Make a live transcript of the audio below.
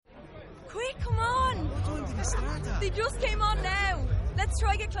They just came on now. Let's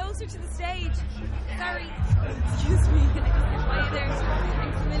try get closer to the stage. Sorry. Excuse me. I just get by you there.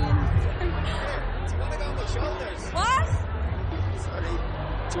 Thanks a million. Do you want to go on my shoulders? What? Sorry.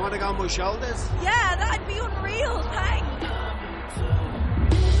 Do you want to go on my shoulders? Yeah, that'd be unreal. Thanks.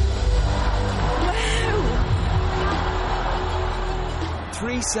 Wow.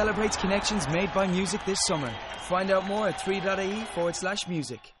 3 celebrates connections made by music this summer. Find out more at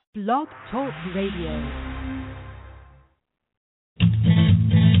 3.ie/music. Blog Talk Radio.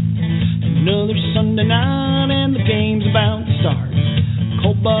 Another Sunday night and the game's about to start.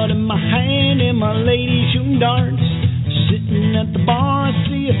 Cold bud in my hand and my lady shooting darts. Sitting at the bar, I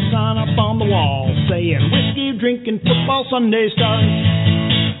see a sign up on the wall saying whiskey drinking football Sunday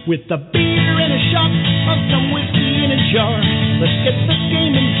starts. With a beer and a shot of some whiskey in a jar. Let's get this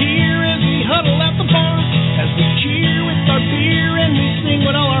game in gear as we huddle at the bar. As we cheer with our beer and we sing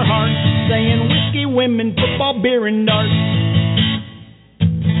with all our heart, saying whiskey, women, football, beer, and darts.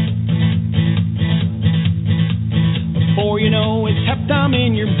 Before you know it's halftime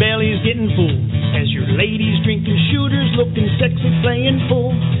and your belly's getting full, as your ladies drinking shooters, looking sexy, playing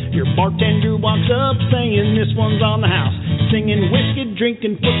pool. Your bartender walks up saying this one's on the house, singing whiskey,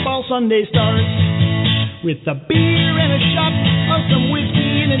 drinking football Sunday starts. With a beer and a shot of some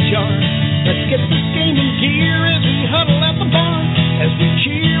whiskey in a jar. Let's get this game in gear as we huddle at the bar. As we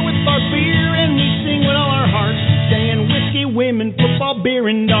cheer with our beer and we sing with all our hearts, saying whiskey, women, football, beer,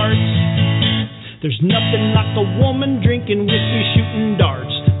 and darts. There's nothing like a woman drinking whiskey, shooting darts.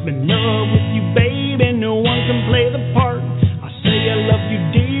 Been in love with you, babe, and no one can play the part. I say I love you,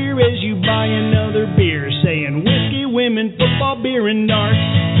 dear, as you buy another beer, saying whiskey, women, football, beer, and darts.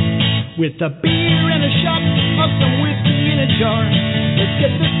 With a beer and a shot of some whiskey in a jar. Let's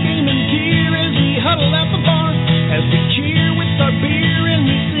get this game in gear as we huddle at the bar. As we cheer with our beer and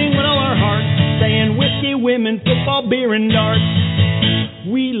we sing with all our heart, saying whiskey, women, football, beer, and darts.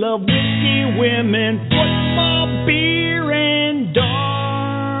 We love whiskey, women, football, beer, and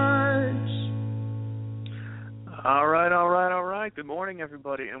darts. All right. Good morning,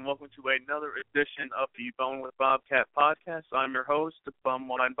 everybody, and welcome to another edition of the Bone with Bobcat podcast. I'm your host,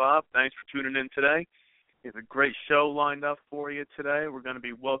 Bumwine Bob. Thanks for tuning in today. We have a great show lined up for you today. We're going to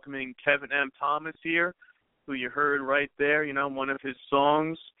be welcoming Kevin M. Thomas here, who you heard right there, one of his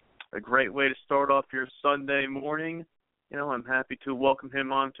songs. A great way to start off your Sunday morning. I'm happy to welcome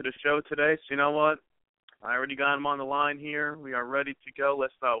him on to the show today. So you know what? I already got him on the line here. We are ready to go.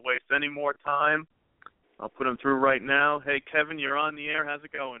 Let's not waste any more time. I'll put him through right now. Hey, Kevin, you're on the air. How's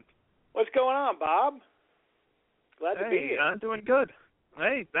it going? What's going on, Bob? Glad to be here. I'm doing good.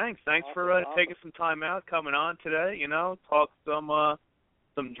 Hey, thanks. Thanks for taking some time out, coming on today, talk some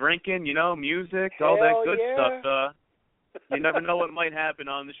drinking, music, all that good stuff. You never know what might happen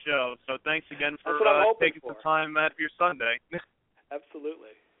on the show. So thanks again for taking some time out of your Sunday.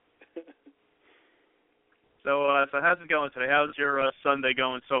 Absolutely. So how's it going today? How's your Sunday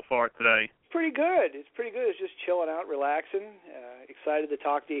going so far today? Pretty good. It's pretty good. It's just chilling out, relaxing. Excited to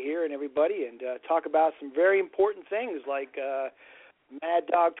talk to you here and everybody and talk about some very important things like Mad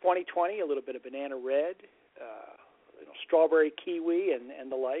Dog 2020, a little bit of Banana Red, strawberry kiwi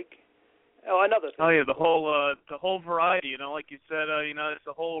and the like. Oh, another thing. Oh yeah, the whole variety. Like you said, it's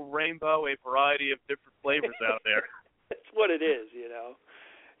a whole rainbow, a variety of different flavors out there. That's what it is,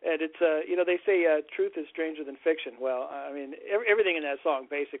 And it's, they say truth is stranger than fiction. Well, I mean, everything in that song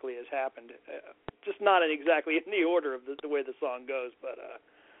basically has happened, just not exactly in the order of the way the song goes, but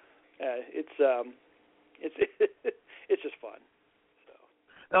it's it's just fun. So.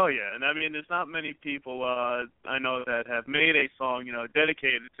 Oh yeah, and I mean, there's not many people I know that have made a song,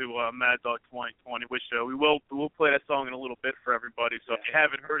 dedicated to Mad Dog 2020. Which we'll play that song in a little bit for everybody. So if you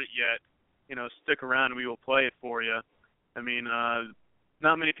haven't heard it yet, stick around and we will play it for you. I mean.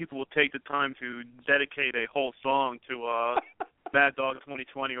 Not many people will take the time to dedicate a whole song to Mad Dog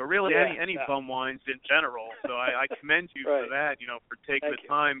 2020 or really any bum wines in general. So I commend you for that, for taking the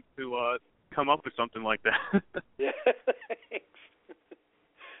time to come up with something like that. Yeah, thanks.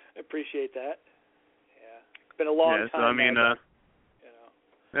 I appreciate that. Yeah, it's been a long time. So I mean,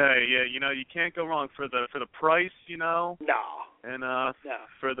 you can't go wrong for the price, No. And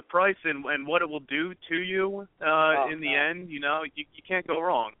for the price and what it will do to you in the end, you can't go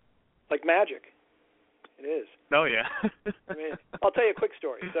wrong. Like magic. It is. Oh, yeah. I mean, I'll tell you a quick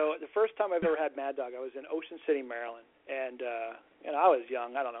story. So the first time I've ever had Mad Dog, I was in Ocean City, Maryland. And I was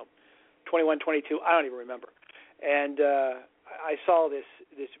young. I don't know, 21, 22. I don't even remember. And I saw this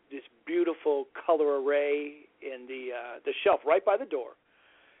beautiful color array in the shelf right by the door.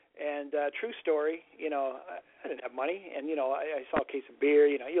 And true story, I didn't have money, and I saw a case of beer.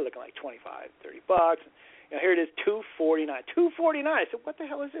 You're looking like $25, $30. here it is, $2.49. $2.49. I said, what the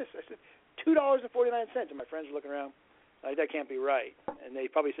hell is this? I said, $2.49. And my friends were looking around like, that can't be right. And they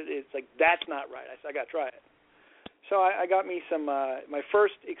probably said, it's like, that's not right. I said, I got to try it. So I got me some, my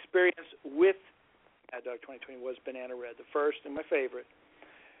first experience with Mad Dog 2020 was Banana Red, the first and my favorite.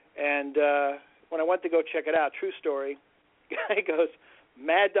 And when I went to go check it out, true story, guy goes,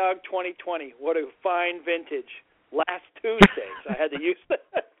 Mad Dog 2020, what a fine vintage. Last Tuesday, so I had to use that.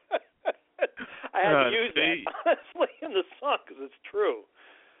 I had to use that, honestly, in the song because it's true.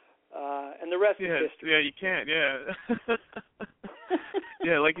 And the rest is history. Yeah, you can't. Yeah.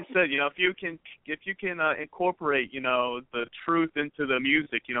 Yeah, like you said, if you can incorporate, the truth into the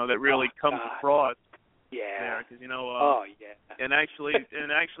music, that really comes across. Yeah. Because And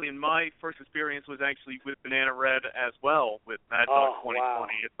actually, in my first experience was actually with Banana Red as well with Mad Dog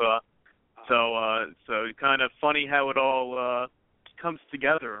 2020. Wow. So kind of funny how it all comes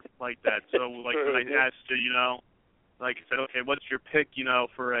together like that. So like when I asked you, like I said, okay, what's your pick,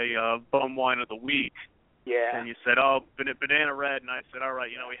 for a bum wine of the week? Yeah. And you said, Banana Red, and I said, all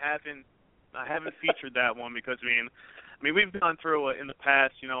right, I haven't featured that one because I mean we've gone through in the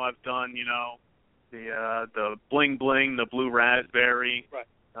past, I've done, the Bling Bling, the Blue Raspberry,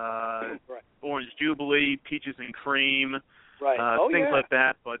 right. Orange Jubilee, Peaches and Cream, right. Things like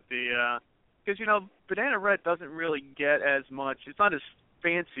that. But because Banana Red doesn't really get as much. It's not as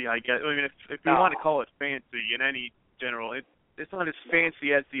fancy, I guess. I mean, if you want to call it fancy in any general, it's not as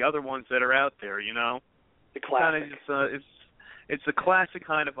fancy as the other ones that are out there. The classic. It's a classic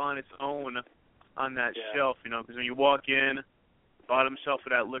kind of on its own on that shelf. Because when you walk in, bottom shelf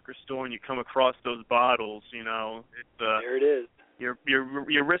of that liquor store, and you come across those bottles, it's there it is.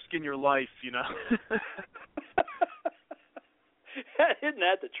 You're risking your life, Isn't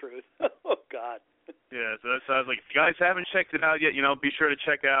that the truth? Oh God. Yeah, so I was like, if you guys haven't checked it out yet, be sure to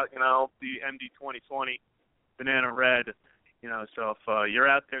check out, the MD 2020 Banana Red. So if you're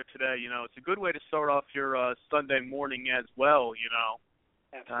out there today, it's a good way to start off your Sunday morning as well.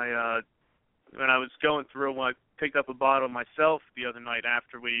 Absolutely. When I was going through, I picked up a bottle myself the other night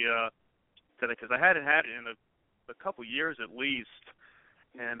after we did it, because I hadn't had it in a couple years at least,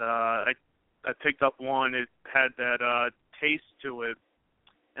 and I picked up one. It had that taste to it,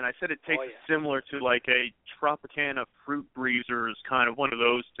 and I said it tastes similar to like a Tropicana Fruit Breezers, kind of one of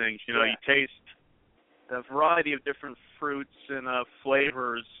those things. You taste a variety of different fruits and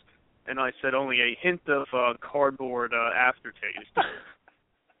flavors, and I said only a hint of cardboard aftertaste.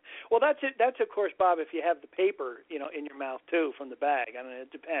 Well, that's it. That's, of course, Bob, if you have the paper, in your mouth, too, from the bag. I mean,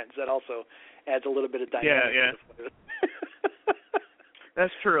 it depends. That also adds a little bit of dynamic. Yeah.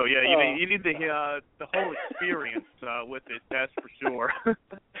 That's true. Yeah, you need the whole experience with it. That's for sure.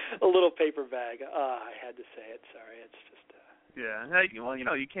 A little paper bag. I had to say it. Sorry, it's just. Yeah. Well,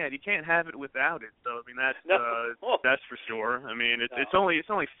 you can't have it without it. So I mean that's for sure. I mean it's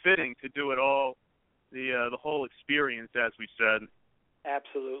only fitting to do it all, the whole experience, as we said.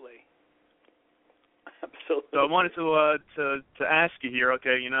 Absolutely. So I wanted to ask you here.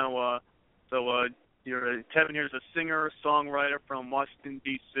 Okay, you're Kevin here's a singer, songwriter from Washington,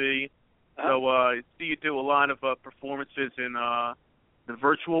 D.C. So I see you do a lot of performances in the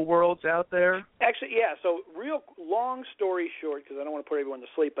virtual worlds out there. Actually, yeah. So real long story short, because I don't want to put everyone to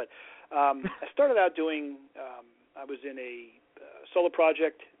sleep, but I started out doing, I was in a solo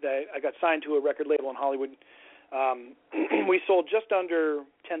project that I got signed to a record label in Hollywood. We sold just under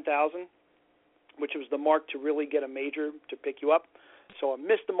 10,000, which was the mark to really get a major to pick you up. So I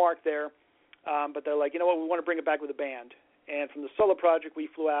missed the mark there. But they're like, you know what, we want to bring it back with a band. And from the solo project, we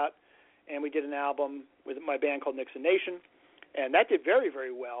flew out and we did an album with my band called Nixon Nation, and that did very,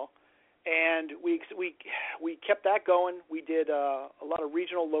 very well. And we kept that going. We did a lot of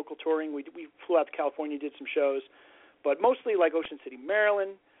regional, local touring. We flew out to California, did some shows, but mostly like Ocean City,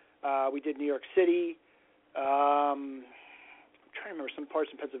 Maryland. We did New York City. I'm trying to remember some parts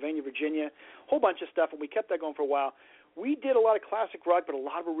in Pennsylvania, Virginia, a whole bunch of stuff, and we kept that going for a while. We did a lot of classic rock, but a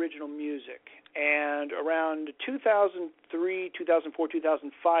lot of original music. And around 2003, 2004,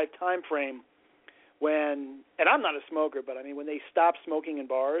 2005 time frame, and I'm not a smoker, but I mean when they stopped smoking in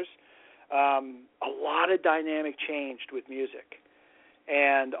bars, a lot of dynamic changed with music,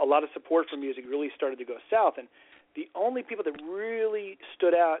 and a lot of support for music really started to go south. And the only people that really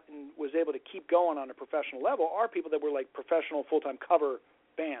stood out and was able to keep going on a professional level are people that were like professional full-time cover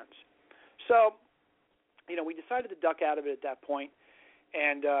bands. So, we decided to duck out of it at that point.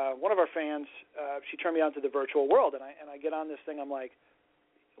 And one of our fans, she turned me on to the virtual world, and I get on this thing. I'm like,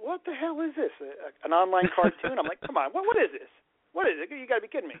 what the hell is this? An online cartoon? I'm like, come on, what is this? What is it? You got to be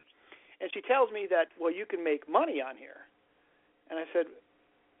kidding me. And she tells me that, well, you can make money on here. And I said,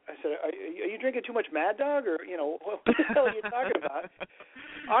 I said, are you drinking too much Mad Dog, or what the hell are you talking about?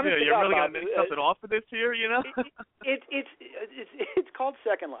 Honestly, you're really gonna make something off of this here, It's called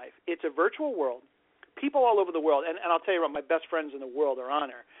Second Life. It's a virtual world. People all over the world, and I'll tell you what, my best friends in the world are on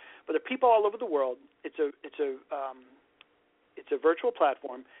there. But there are people all over the world. It's a virtual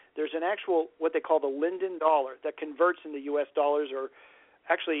platform. There's an actual what they call the Linden dollar that converts into U.S. dollars, or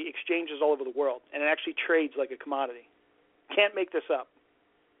actually exchanges all over the world, and it actually trades like a commodity. Can't make this up.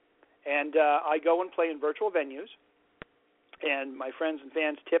 And I go and play in virtual venues, and my friends and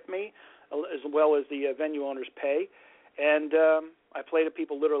fans tip me, as well as the venue owners pay. And I play to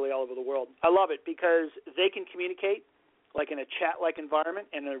people literally all over the world. I love it because they can communicate like in a chat-like environment,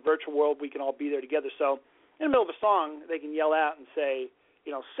 and in a virtual world we can all be there together. So in the middle of a song, they can yell out and say,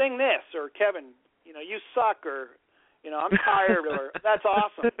 sing this, or Kevin, you suck, or, I'm tired, or that's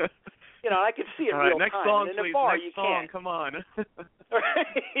awesome. I can see it all right, real next time. Song, and in please. a bar, next you song, can't. Come on.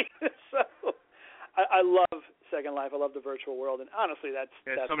 Right. So I love Second Life. I love the virtual world, and honestly, that's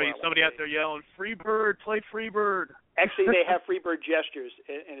somebody out there yelling, "Freebird, play Freebird." Actually, they have Freebird gestures,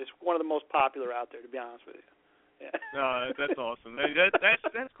 and it's one of the most popular out there, to be honest with you. Yeah. No, that's awesome.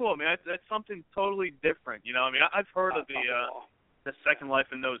 That's cool, man. That's something totally different. I've heard of the Second Life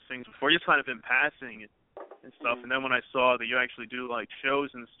and those things before, just kind of in passing and stuff. And then when I saw that you actually do like shows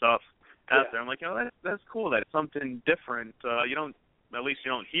and stuff out there, I'm like, that's cool. That's something different. You don't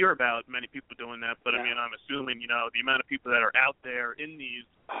hear about many people doing that. But I mean, I'm assuming the amount of people that are out there in these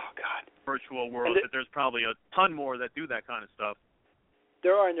virtual worlds, that there's probably a ton more that do that kind of stuff.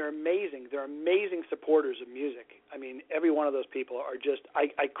 There are, and they're amazing. They're amazing supporters of music. I mean, every one of those people are just,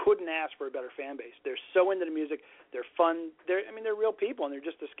 I couldn't ask for a better fan base. They're so into the music. They're fun. They're real people, and they're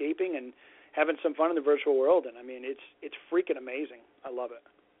just escaping and having some fun in the virtual world. And I mean, it's freaking amazing. I love it.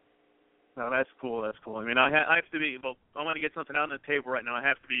 No, that's cool. That's cool. I mean, I have to be, I want to get something out on the table right now. I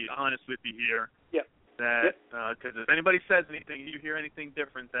have to be honest with you here. Yeah. Because if anybody says anything, you hear anything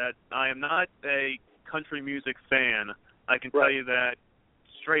different, that I am not a country music fan. I can tell you that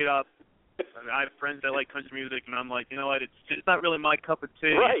straight up. I mean, I have friends that like country music, and I'm like, you know what? It's not really my cup of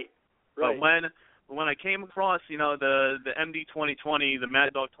tea. Right. But when I came across, the MD 2020, the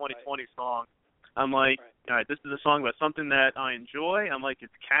Mad Dog 2020 song, I'm like, all right, this is a song about something that I enjoy. I'm like,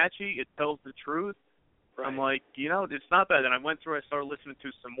 it's catchy. It tells the truth. Right. I'm like, it's not bad. And I went through. I started listening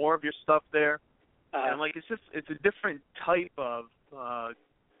to some more of your stuff there. And I'm like, it's a different type of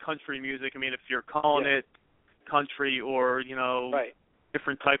country music. I mean, if you're calling it country or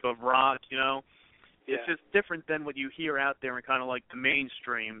different type of rock, it's just different than what you hear out there in kind of like the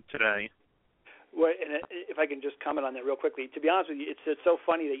mainstream today. Well, and if I can just comment on that real quickly, to be honest with you, it's so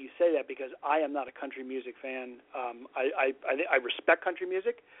funny that you say that, because I am not a country music fan. I respect country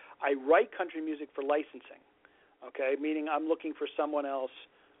music. I write country music for licensing, okay, meaning I'm looking for someone else,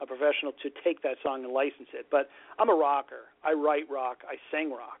 a professional, to take that song and license it. But I'm a rocker. I write rock. I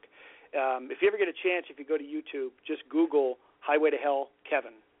sing rock. If you ever get a chance, if you go to YouTube, just Google Highway to Hell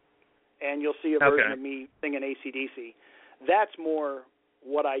Kevin, and you'll see a version of me singing AC/DC. That's more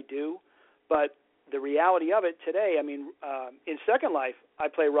what I do. But the reality of it today, I mean, in Second Life, I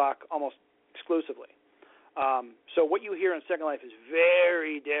play rock almost exclusively. So what you hear in Second Life is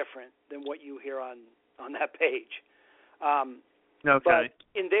very different than what you hear on that page. But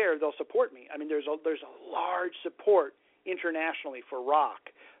in there, they'll support me. I mean, there's a large support internationally for rock.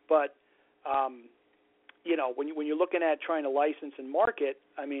 But when you're looking at trying to license and market,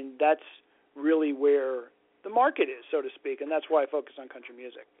 I mean, that's really where the market is, so to speak, and that's why I focus on country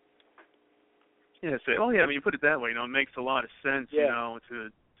music. Yeah, I mean, you put it that way, it makes a lot of sense, to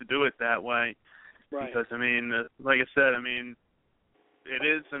do it that way. Right. Because, I mean, like I said, I mean, it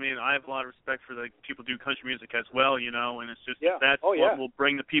is, I mean, I have a lot of respect for the people who do country music as well, and it's just that's what will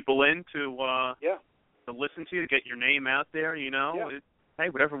bring the people in to listen to you, to get your name out there, hey,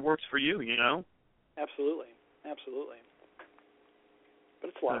 whatever works for you, Absolutely. But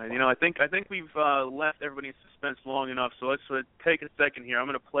it's a lot of fun. I think we've left everybody in suspense long enough, so let's take a second here. I'm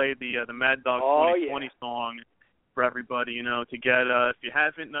going to play the Mad Dog 2020 song for everybody, to get, if you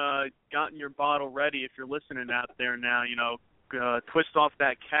haven't gotten your bottle ready, if you're listening out there now, twist off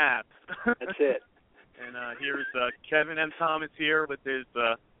that cap. That's it. And here's Kevin M. Thomas here with his,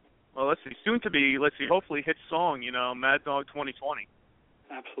 hopefully hit song, Mad Dog 2020.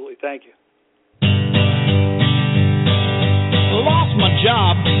 Absolutely. Thank you. Lost my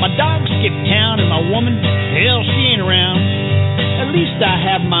job, my dog skipped town, and my woman, hell, she ain't around. At least I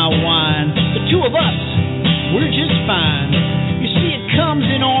have my wine. The two of us, we're just fine. You see, it comes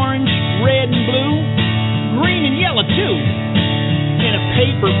in orange, red and blue, green and yellow too, in a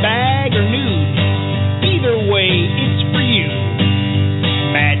paper bag or nude. Either way, it's for you.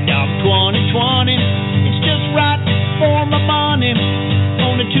 Mad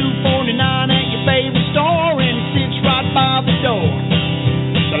by the door.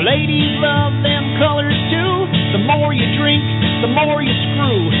 The ladies love them colors too. The more you drink, the more you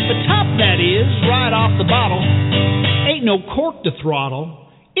screw. The top, that is, right off the bottle. Ain't no cork to throttle.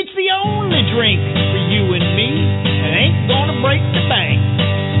 It's the only drink for you and me. It ain't gonna break the bank.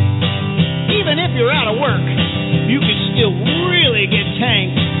 Even if you're out of work, you can still really get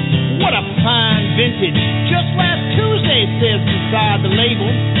tanked. What a fine vintage. Just last Tuesday, says beside the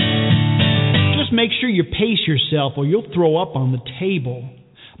label. Just make sure you pace yourself or you'll throw up on the table.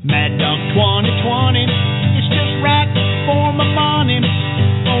 Mad Dog 2020, it's just right for my money.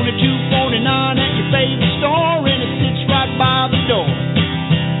 Only $2.49 at your favorite store, and it sits right by the door.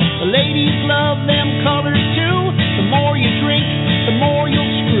 The ladies love them colors too. The more you drink, the more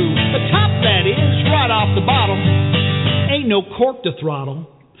you'll screw. The top, that is, right off the bottle. Ain't no cork to throttle.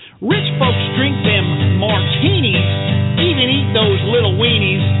 Rich folks drink them martinis, even eat those little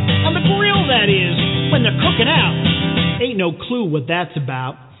weenies. On the grill, that is, when they're cooking out. Ain't no clue what that's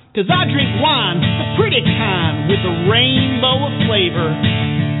about. 'Cause I drink wine, the pretty kind, with a rainbow of flavor.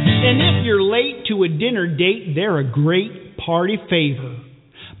 And if you're late to a dinner date, they're a great party favor.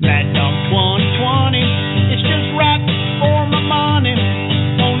 Mad Dog 2020, it's just right for my money.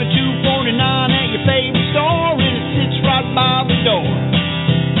 Only $2.49 at your favorite store, and it sits right by the door.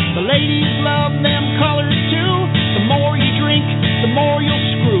 The ladies love them colors too. The more you drink, the more you'll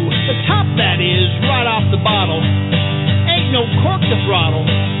screw. The top, that is, right off the bottle. Ain't no cork to throttle.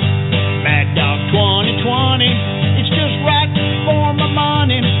 Mad Dog 2020, it's just right for my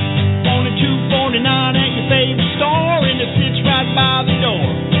money. Only $2.49 at your favorite store, and it sits right by the door.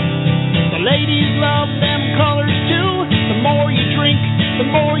 The ladies love them colors too. The more you drink, the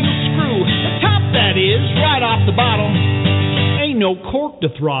more you screw. The top, that is, right off the bottle. Ain't no cork to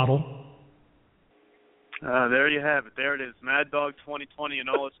throttle. There you have it. There it is. Mad Dog 2020 in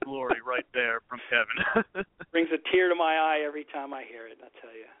all its glory right there from Kevin. Brings a tear to my eye every time I hear it, I'll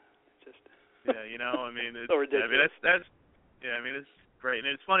tell you. Just yeah, you know, I mean, it's, so ridiculous. I mean, that's yeah, I mean, it's great.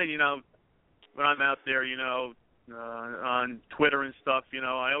 And it's funny, you know, when I'm out there, you know, on Twitter and stuff, you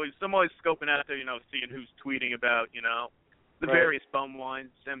know, I'm always scoping out there, you know, seeing who's tweeting about, you know, the various bum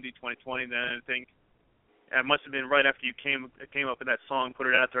wines, MD 2020. Then I think it must have been right after you came up with that song, put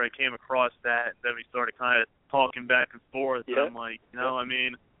it out there, I came across that, and then we started kind of talking back and forth. Yeah. And I'm like, you know, I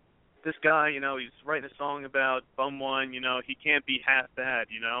mean, this guy, you know, he's writing a song about bum wine, you know, he can't be half bad,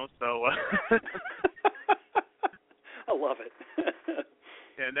 you know, so. I love it.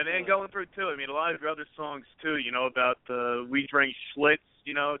 And then going through, too, I mean, a lot of your other songs, too, you know, about We Drink Schlitz,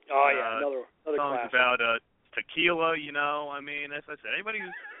 you know. Oh, yeah, another songs classic. about tequila, you know, I mean, as I said, anybody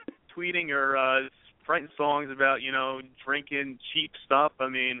who's tweeting or writing songs about, you know, drinking cheap stuff, I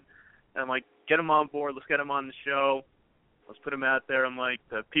mean, I'm like, get them on board, let's get them on the show, let's put them out there. I'm like,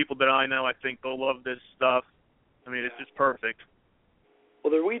 the people that I know, I think they'll love this stuff. I mean, it's just perfect.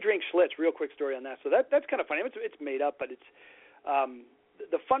 Well, the We Drink Schlitz, real quick story on that. So that's kind of funny. It's made up, but it's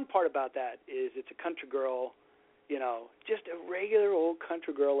the fun part about that is it's a country girl, you know, just a regular old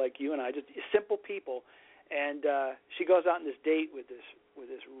country girl like you and I, just simple people, and she goes out on this date with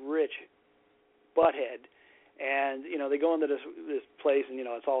this rich butthead, and you know they go into this place, and you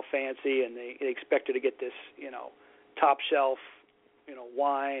know it's all fancy, and they expect her to get this, you know, top shelf, you know,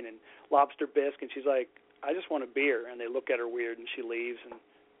 wine and lobster bisque, and she's like, I just want a beer, and they look at her weird, and she leaves, and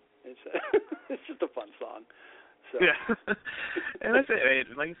it's it's just a fun song. So. Yeah, and that's it.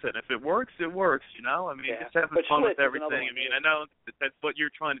 Like I said, if it works, it works. You know, I mean, just having fun with everything. I mean, I know that's what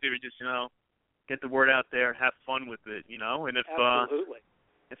you're trying to do. Is just, you know, get the word out there, have fun with it. You know, and if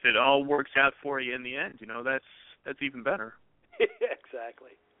it all works out for you in the end, you know, that's even better.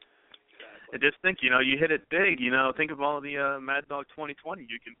 Exactly. And just think, you know, you hit it big. You know, think of all the Mad Dog 2020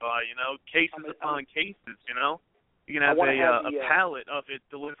 you can buy. You know, cases upon cases. You know, you can have a pallet of it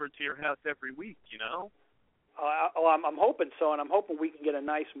delivered to your house every week. You know. I'm hoping so, and I'm hoping we can get a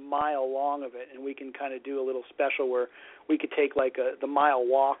nice mile long of it, and we can kind of do a little special where we could take like the mile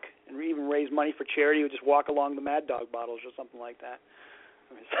walk and even raise money for charity. We just walk along the Mad Dog bottles or something like that.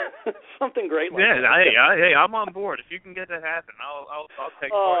 I mean, something great like that. Hey, I'm on board. If you can get that happen, I'll take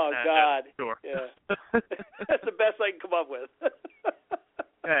part in that. Oh God, sure. Yeah, that's the best I can come up with.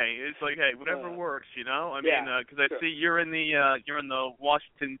 Hey, it's like, hey, whatever works, you know. I mean, because I see you're in the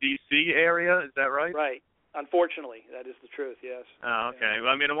Washington D.C. area. Is that right? Right. Unfortunately, that is the truth. Yes. Oh, okay. Well,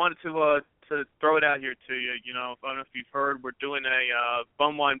 I mean, I wanted to throw it out here to you. You know, I don't know if you've heard, we're doing a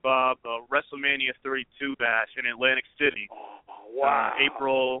Bumwine Bob WrestleMania 32 bash in Atlantic City. Oh, wow.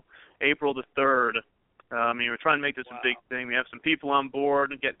 April the 3rd. I mean, we're trying to make this a big thing. We have some people on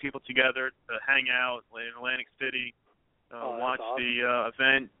board and get people together to hang out in Atlantic City, watch the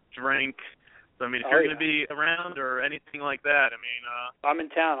event, drink. So, I mean, if you're going to be around or anything like that, I mean, I'm in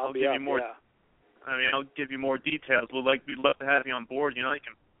town. I'll be give up, you more. Yeah. I mean, I'll give you more details. We'd love to have you on board. You know, you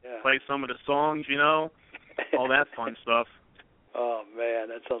can play some of the songs. You know, all that fun stuff. Oh man,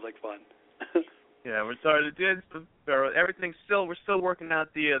 that sounds like fun. Yeah, we're starting to do everything's still. We're still working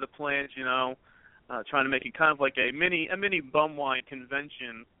out the plans. You know, trying to make it kind of like a mini Bumwine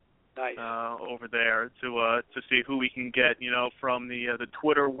convention. Nice. Over there to see who we can get. You know, from the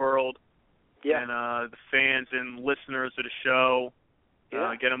Twitter world. Yeah. And the fans and listeners of the show.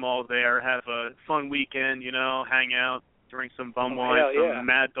 Get them all there, have a fun weekend, you know, hang out, drink some bum wine, some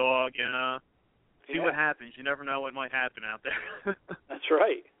Mad Dog, and see what happens. You never know what might happen out there. That's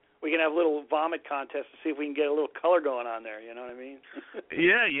right. We can have a little vomit contest to see if we can get a little color going on there, you know what I mean?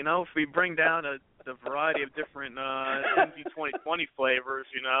 Yeah, you know, if we bring down a variety of different MD 2020 flavors,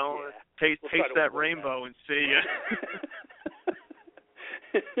 you know, taste that rainbow and see.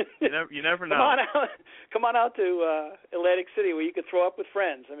 You never know. Come on out to Atlantic City where you can throw up with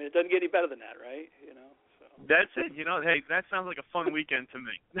friends. I mean, it doesn't get any better than that, right? You know. So. That's it. You know, hey, that sounds like a fun weekend to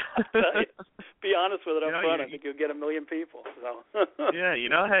me. Be honest with it up front. I think you'll get 1 million people. So. Yeah, you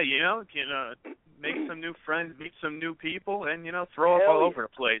know, hey, you know, make some new friends, meet some new people, and you know, throw up all over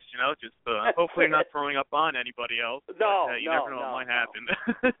the place. You know, just hopefully not throwing up on anybody else. No, but, you never know what might happen.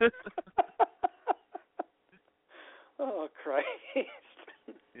 Oh Christ.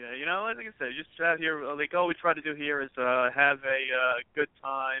 Yeah, you know, like I said, just out here, like all we try to do here is have a good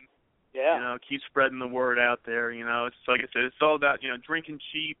time. Yeah. You know, keep spreading the word out there. You know, it's like I said, it's all about, you know, drinking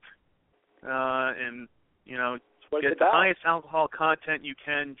cheap, and you know, get the highest alcohol content you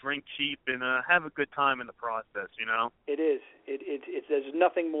can, drink cheap, and have a good time in the process. You know. It is. It's there's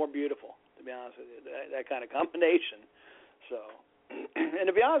nothing more beautiful, to be honest with you. That kind of combination. So, and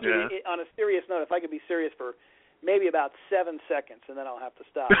to be honest with you, on a serious note, if I could be serious for maybe about 7 seconds, and then I'll have to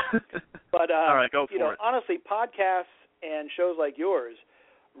stop. But all right, go for you know, it. Honestly, podcasts and shows like yours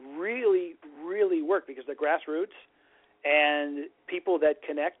really, really work because they're grassroots and people that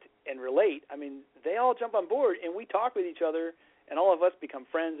connect and relate. I mean, they all jump on board, and we talk with each other, and all of us become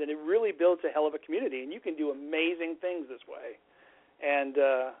friends, and it really builds a hell of a community. And you can do amazing things this way. And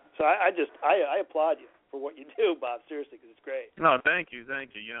so I applaud you for what you do, Bob. Seriously, because it's great. No, thank you.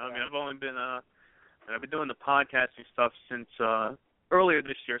 You know, I mean, I've only been I've been doing the podcasting stuff since earlier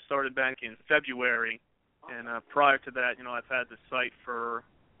this year. Started back in February, and prior to that, you know, I've had the site for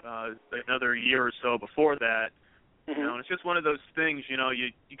another year or so before that. Mm-hmm. You know, and it's just one of those things. You know,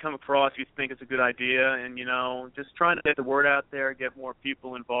 you come across, you think it's a good idea, and you know, just trying to get the word out there, get more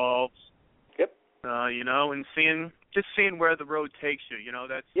people involved. Yep. You know, and seeing where the road takes you. You know,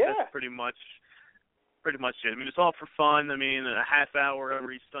 that's pretty much it. I mean, it's all for fun. I mean, a half hour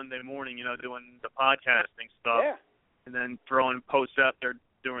every Sunday morning, you know, doing the podcasting stuff. Yeah. And then throwing posts out there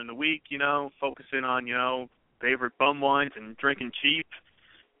during the week, you know, focusing on, you know, favorite bum wines and drinking cheap.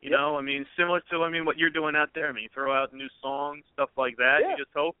 You know, I mean, similar to, what you're doing out there. I mean, you throw out new songs, stuff like that. Yeah. You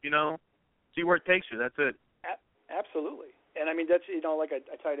just hope, you know, see where it takes you. That's it. Absolutely. And, I mean, that's, you know, like I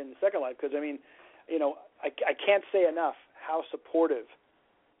tied in the Second Life because, I mean, you know, I can't say enough how supportive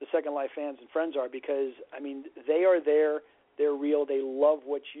the Second Life fans and friends are because, I mean, they are there, they're real, they love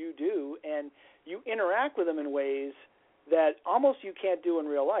what you do, and you interact with them in ways that almost you can't do in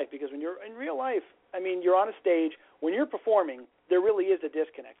real life because when you're in real life, I mean, you're on a stage. When you're performing, there really is a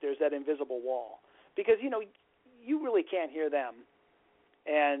disconnect. There's that invisible wall because, you know, you really can't hear them,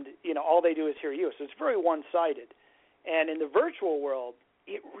 and, you know, all they do is hear you. So it's very one-sided. And in the virtual world,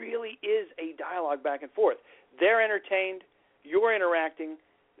 it really is a dialogue back and forth. They're entertained, you're interacting,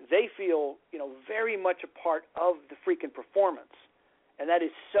 they feel, you know, very much a part of the freaking performance. And that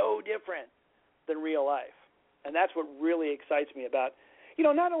is so different than real life. And that's what really excites me about, you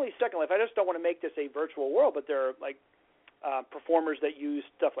know, not only Second Life. I just don't want to make this a virtual world, but there are, like, performers that use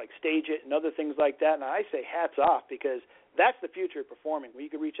stuff like Stage It and other things like that. And I say hats off because that's the future of performing, where you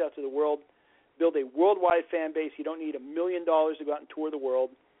can reach out to the world, build a worldwide fan base. You don't need $1 million to go out and tour the world.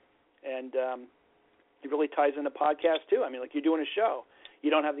 And it really ties into podcasts, too. I mean, like you're doing a show. You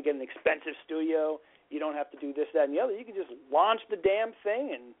don't have to get an expensive studio. You don't have to do this, that, and the other. You can just launch the damn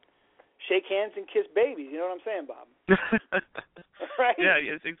thing and shake hands and kiss babies. You know what I'm saying, Bob? Right? Yeah,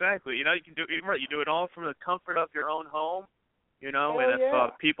 yes, exactly. You know, you can do you do it all from the comfort of your own home. You know, and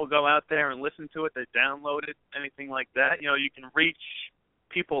if people go out there and listen to it, they download it, anything like that. You know, you can reach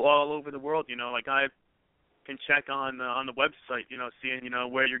people all over the world. You know, like I can check on the website. You know, seeing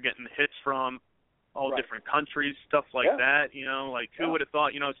where you're getting the hits from. All different countries, stuff like that, you know, like who would have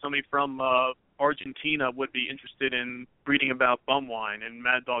thought, somebody from Argentina would be interested in reading about bum wine and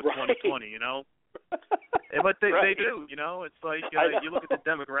Mad Dog 2020, you know? But they do, you know, it's like you look at the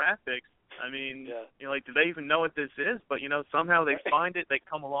demographics. I mean, Yeah. you know, like, do they even know what this is? But, you know, somehow they find it, they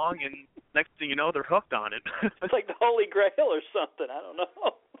come along, and next thing you know, they're hooked on it. It's like the Holy Grail or something. I don't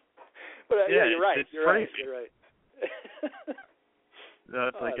know. But yeah, you're right. It's You're crazy. right. You're right.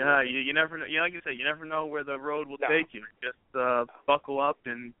 It's like, you never know. You know, like you said, you never know where the road will No. take you. Just buckle up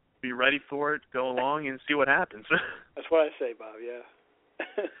and be ready for it. Go along and see what happens. That's what I say, Bob. Yeah.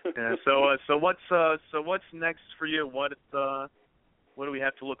 Yeah. So what's next for you? What do we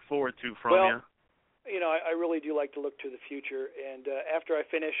have to look forward to from you? You know, I really do like to look to the future. And after I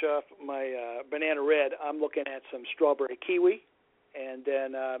finish off my banana red, I'm looking at some strawberry kiwi, and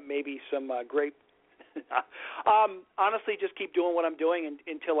then maybe some grape. Honestly, just keep doing what I'm doing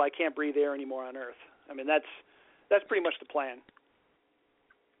until I can't breathe air anymore on Earth. I mean, that's pretty much the plan.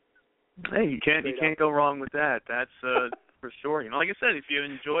 Hey, you can't go wrong with that. That's for sure. You know, like I said, if you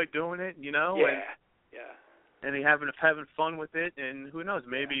enjoy doing it, you know, and you having fun with it, and who knows,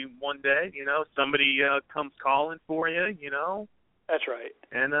 maybe one day, you know, somebody comes calling for you, you know. That's right.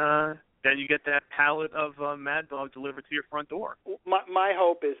 And then you get that pallet of Mad Dog delivered to your front door. My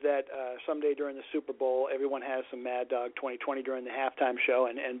hope is that someday during the Super Bowl, everyone has some Mad Dog 2020 during the halftime show,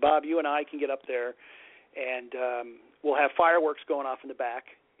 and Bob, you and I can get up there, and we'll have fireworks going off in the back,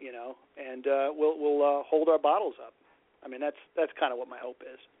 you know, and we'll hold our bottles up. I mean, that's kind of what my hope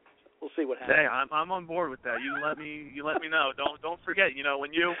is. So we'll see what happens. Hey, I'm on board with that. You let me know. Don't forget, you know,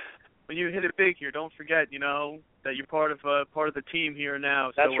 when you hit it big here, don't forget, you know, that you're part of the team here now.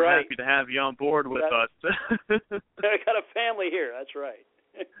 So That's we're right. happy to have you on board with us. I got a family here. That's right.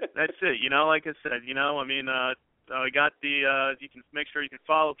 That's it. You know, like I said, you know, I mean, I got the. You can make sure you can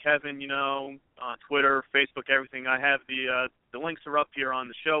follow Kevin, you know, on Twitter, Facebook, everything. I have the links are up here on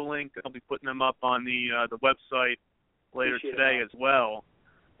the show link. I'll be putting them up on the website later Appreciate today it, as well.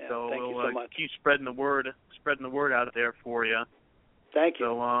 Yeah, so thank we'll you so much. keep spreading the word out there for you. Thank you.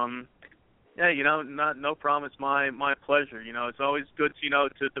 So yeah, you know, no problem. It's my pleasure. You know, it's always good, you know,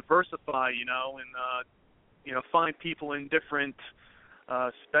 to diversify, you know, and you know, find people in different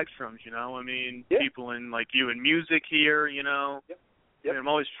spectrums. You know, I mean, people in like you in music here. You know, Yep. I mean, I'm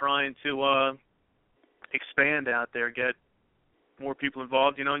always trying to expand out there, get more people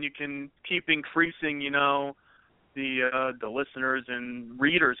involved. You know, and you can keep increasing, you know, the listeners and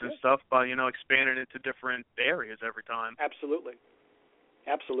readers and stuff by, you know, expanding into different areas every time. Absolutely.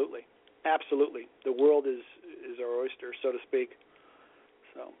 The world is our oyster, so to speak.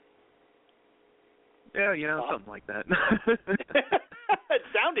 So. Yeah, you know, something like that. It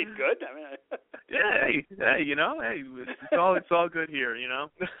sounded good. I mean. Yeah, hey, you know, it's all good here, you know.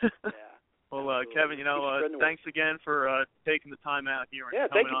 Yeah. Well, Kevin, you know, thanks again for taking the time out here and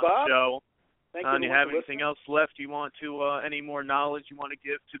coming thank you, on Bob. the show. Thank Do you have anything else left you want to, any more knowledge you want to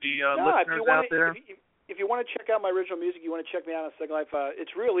give to the listeners out there? If you want to check out my original music, you want to check me out on Second Life,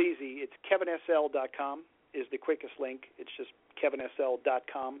 it's real easy. It's kevinsl.com is the quickest link. It's just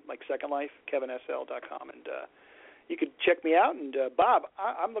kevinsl.com, like Second Life, kevinsl.com. And you can check me out. And, Bob,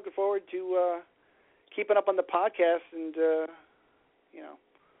 I'm looking forward to keeping up on the podcast and, you know,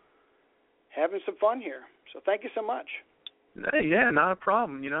 having some fun here. So thank you so much. Hey, yeah, not a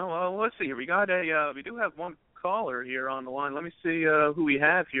problem. You know, let's see here. We got we do have one caller here on the line. Let me see who we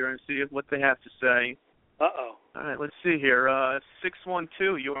have here and see what they have to say. Uh-oh. All right, let's see here.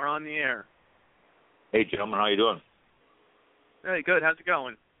 612, you are on the air. Hey, gentlemen, how you doing? Hey, good. How's it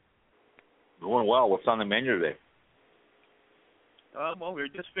going? Doing well. What's on the menu today? Well, we were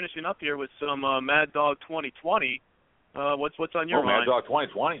just finishing up here with some Mad Dog 2020. What's on your mind? Mad Dog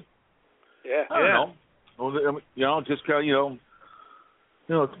 2020. Yeah. I don't know. Well, you know, just kind of, you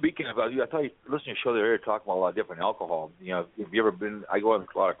know, speaking of, I thought you listening to your show there, talking about a lot of different alcohol. You know, if you ever been, I go on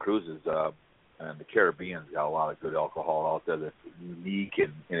a lot of cruises, and the Caribbean's got a lot of good alcohol out there that's unique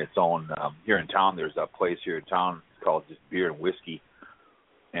in its own. Here in town, there's a place here in town called just Beer and Whiskey,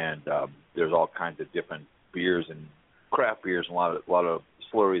 and there's all kinds of different beers and craft beers and a lot of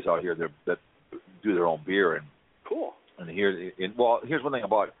slurries out here that do their own beer. And cool. And here's one thing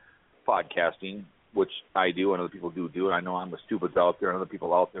about podcasting, which I do and other people do, and I know I'm the stupids out there and other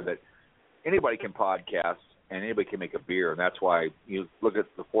people out there, that anybody can podcast and anybody can make a beer, and that's why you look at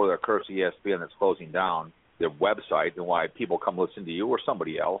before the Curse ESPN that's closing down their website, and why people come listen to you or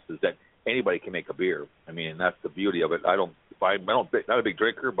somebody else is that anybody can make a beer. I mean, that's the beauty of it. I'm not a big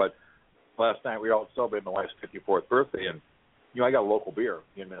drinker, but last night we were out celebrating my wife's 54th birthday, and you know, I got a local beer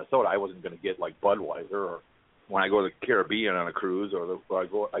in Minnesota. I wasn't going to get like Budweiser, or when I go to the Caribbean on a cruise, or I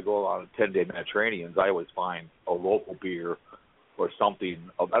go on a 10-day Mediterranean, I always find a local beer or something.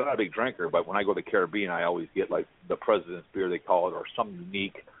 I'm not a big drinker, but when I go to the Caribbean, I always get like the President's beer, they call it, or some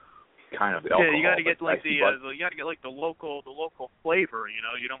unique kind of alcohol. Yeah, you got to get like the local flavor. You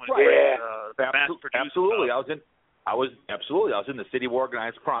know, you don't want to get mass-produced Absolutely, stuff. I was in the City of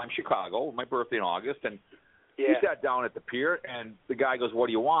Organized Crime, Chicago, my birthday in August, and we sat down at the pier, and the guy goes, "What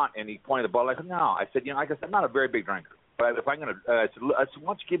do you want?" And he pointed the bottle. I said, "No." I said, I'm not a very big drinker, but if I'm gonna, I said, "Why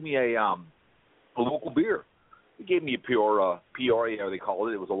don't you give me a local beer?" He gave me a Peoria, they called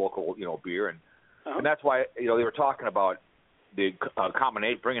it. It was a local, beer, and that's why they were talking about the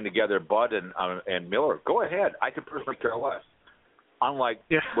combination, bringing together Bud and Miller. Go ahead, I could personally care less. Unlike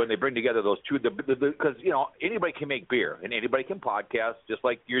when they bring together those two, because anybody can make beer and anybody can podcast, just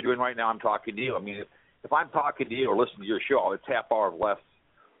like you're doing right now. I'm talking to you. I mean, if I'm talking to you or listening to your show, it's half hour or less.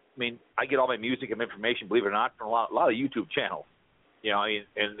 I mean, I get all my music and information, believe it or not, from a lot of YouTube channels.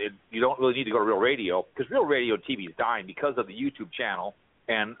 And you don't really need to go to Real Radio, because Real Radio and TV is dying because of the YouTube channel.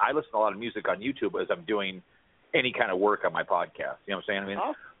 And I listen to a lot of music on YouTube as I'm doing any kind of work on my podcast. You know what I'm saying? I mean,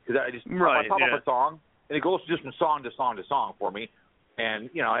 because I just I pop up a song, and it goes just from song to song to song for me. And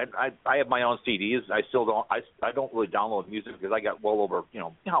I have my own CDs. I still don't. I don't really download music because I got well over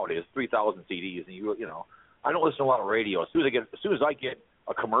how it is 3,000 CDs, and I don't listen to a lot of radio. As soon as I get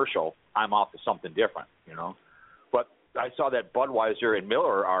a commercial, I'm off to something different. But I saw that Budweiser and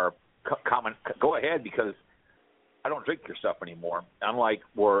Miller are common. Go ahead, because I don't drink your stuff anymore. Unlike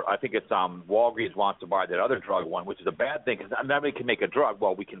where I think it's Walgreens wants to buy that other drug one, which is a bad thing because nobody can make a drug.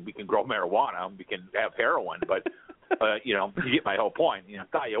 Well, we can grow marijuana, we can have heroin, but you get my whole point.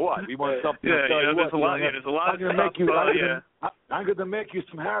 Tell you what, we want something. There's a lot of stuff. I'm going to make you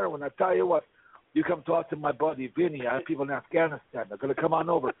some heroin. I tell you what, you come talk to my buddy Vinny. I have people in Afghanistan. They're going to come on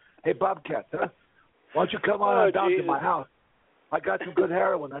over. Hey, Bobcat, huh? Why don't you come on down to my house? I got some good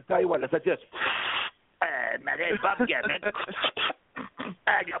heroin. I tell you what, I said this. Man, hey, Bobcat, man.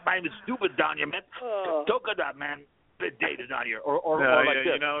 I got my stupid down here, man. Don't go down, man. The data down here. Or like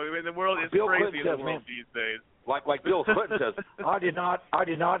this. The world is Bill crazy Clinton in the world these days. Like Bill Clinton says, I did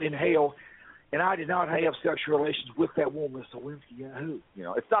not inhale, and I did not have sexual relations with that woman, Mr. Lewinsky. Yahoo!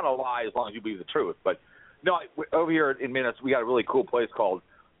 It's not a lie as long as you believe the truth. But no, over here in Minutes, we got a really cool place called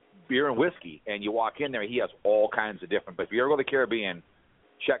Beer and Whiskey, and you walk in there, he has all kinds of different. But if you ever go to the Caribbean,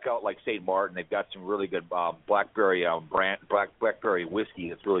 check out like St. Martin. They've got some really good blackberry blackberry whiskey.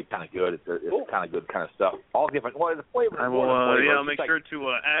 It's really kind of good. It's kind of good kind of stuff. All different. Well, the flavor. I'll make sure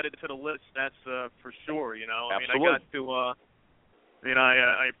to add it to the list. That's for sure. Absolutely.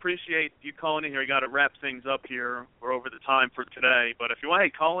 I appreciate you calling in here. I got to wrap things up here. We're over the time for today. But if you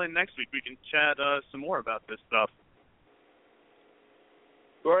want, call in next week. We can chat some more about this stuff.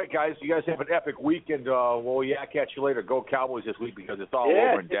 All right, guys. You guys have an epic weekend. We'll yak at you later. Go Cowboys this week because it's all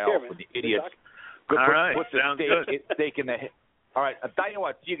over in Dallas with the idiots. All right. Put the steak in the head. All right. I'll tell you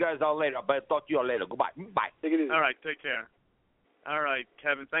what. See you guys all later. I'll talk to you all later. Goodbye. Bye. Take it easy. All right. Take care. All right,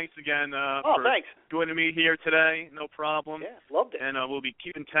 Kevin. Thanks again for thanks. joining me here today. No problem. Yeah, loved it. And we'll be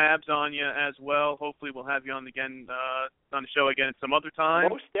keeping tabs on you as well. Hopefully, we'll have you on the show again some other time.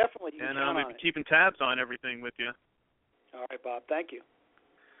 Most definitely. And we'll be keeping tabs on everything with you. All right, Bob. Thank you.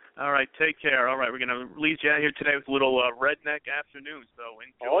 All right, take care. All right, we're going to release you out here today with a little Redneck Afternoon, so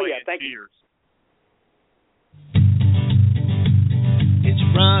enjoy and cheers. It's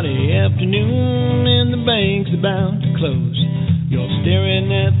Friday afternoon and the bank's about to close. You're staring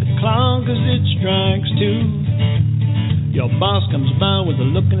at the clock as it strikes 2. Your boss comes by with a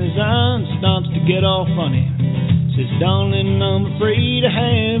look in his eye and starts to get all funny. Says, darling, I'm afraid I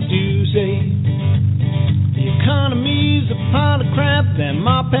have to say, the economy's a pile of crap. Them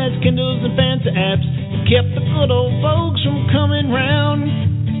mop pads, Kindles, and fancy apps have kept the good old folks from coming round.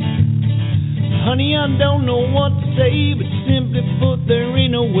 Honey, I don't know what to say, but simply put, there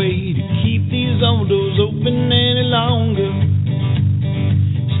ain't no way to keep these old doors open any longer.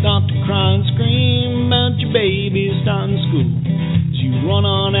 Start to cry and scream about your baby starting school as you run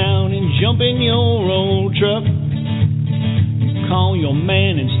on out and jump in your old truck. You call your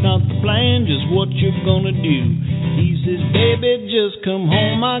man and start to plan just what you're gonna do. He says, baby, just come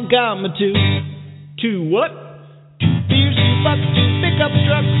home, I got my two what? 2 beers, 2 bucks, 2 pickup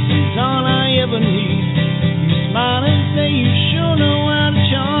trucks is all I ever need. You smile and say you sure know how to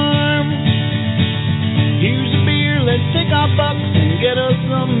charm. Here's a beer, let's take our bucks and get us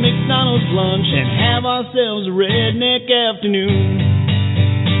some McDonald's lunch and have ourselves a redneck afternoon.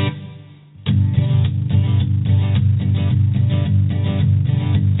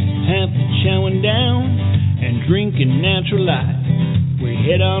 After chowing down and drinking natural light, we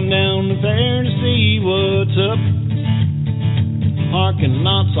head on down the fair to see what's up. Parking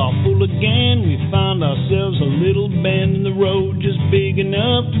lots all full again. We find ourselves a little bend in the road just big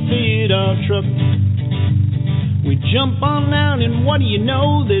enough to fit our truck. We jump on out and what do you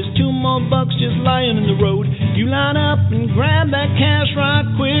know, there's 2 more old bucks just lying in the road. You line up and grab that cash right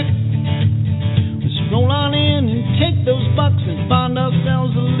quick. Let's roll on in and take those bucks and find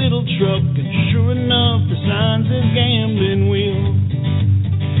ourselves a little truck. And sure enough, the sign says gambling wheel.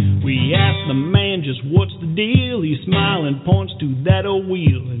 We ask the man just what's the deal. He smiles and points to that old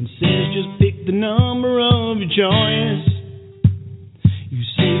wheel and says just pick the number of your choice. You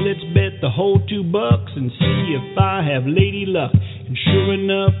say let's bet the whole $2 and see if I have lady luck. And sure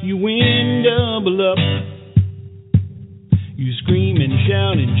enough you win double up. You scream and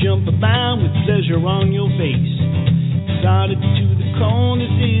shout and jump about with pleasure on your face. Excited to the call, this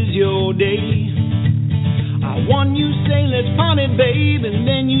is your day. I won, you say, let's party, babe. And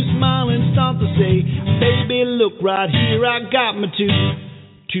then you smile and start to say, baby, look right here, I got my two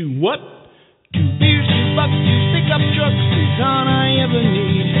what? 2 beers, $2, 2 pickup trucks, is all I ever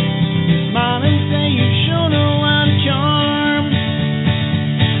need. You smile and say, you sure know how to charm.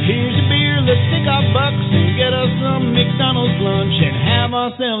 Here's a beer, let's take our bucks and get us some McDonald's lunch and have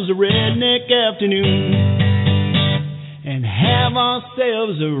ourselves a redneck afternoon. And have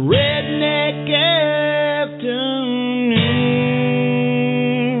ourselves a redneck afternoon.